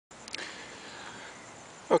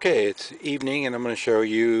Okay, it's evening and I'm going to show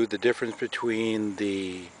you the difference between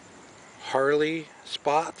the Harley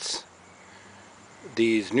spots,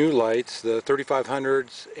 these new lights, the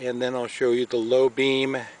 3500s, and then I'll show you the low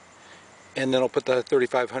beam, and then I'll put the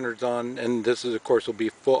 3500s on, and this is of course will be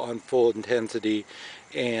full intensity,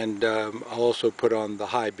 and I'll also put on the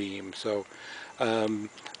high beam. So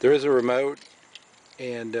there is a remote,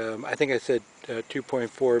 and I think I said 2.4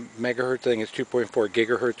 megahertz. I think it's 2.4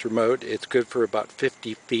 gigahertz remote. It's good for about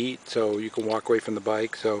 50 feet, so you can walk away from the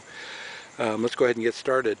bike. So let's go ahead and get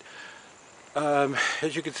started.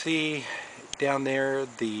 As you can see down there,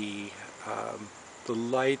 the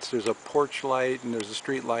lights, there's a porch light and there's a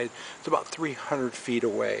street light. It's about 300 feet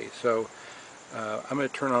away. So I'm going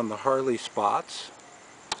to turn on the Harley spots,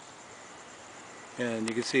 and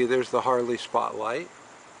you can see there's the Harley spotlight.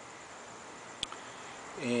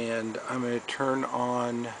 And I'm going to turn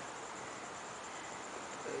on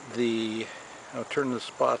I'll turn the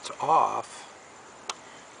spots off,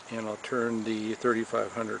 and I'll turn the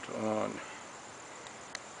 3500s on.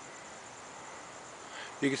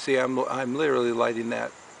 You can see I'm literally lighting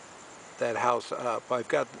that house up. I've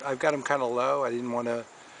got them kind of low. I didn't want to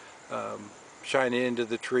shine it into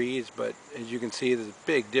the trees, but as you can see, there's a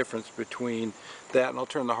big difference between that, and I'll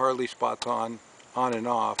turn the Harley spots on and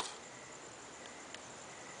off.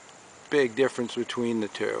 Big difference between the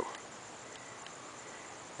two.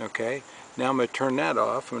 Okay, now I'm going to turn that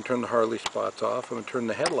off. I'm going to turn the Harley spots off. I'm going to turn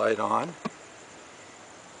the headlight on,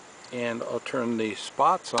 and I'll turn the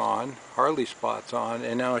spots on, Harley spots on,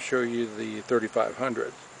 and now I'll show you the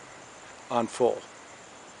 3500 on full.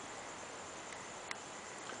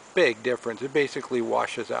 Big difference. It basically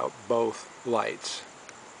washes out both lights.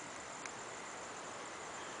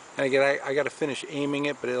 And again, I got to finish aiming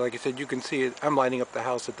it, but like I said, you can see it. I'm lighting up the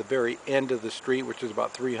house at the very end of the street, which is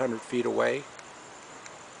about 300 feet away.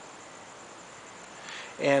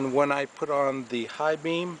 And when I put on the high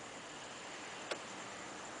beam,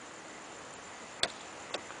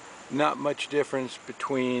 not much difference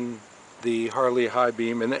between the Harley high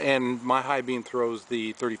beam, and my high beam throws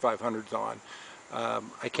the 3500s on.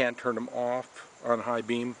 I can't turn them off on high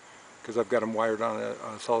beam because I've got them wired on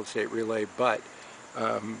a solid state relay, but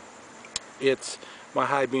my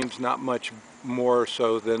high beam's not much more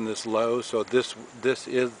so than this low. So this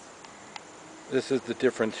is the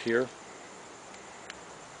difference here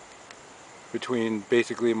between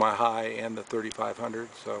basically my high and the 3500.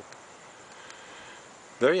 So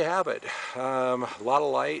there you have it. A lot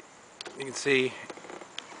of light. You can see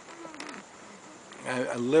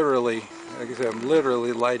I literally, like I said, I'm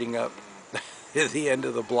literally lighting up the end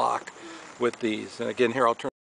of the block with these. And again, here I'll turn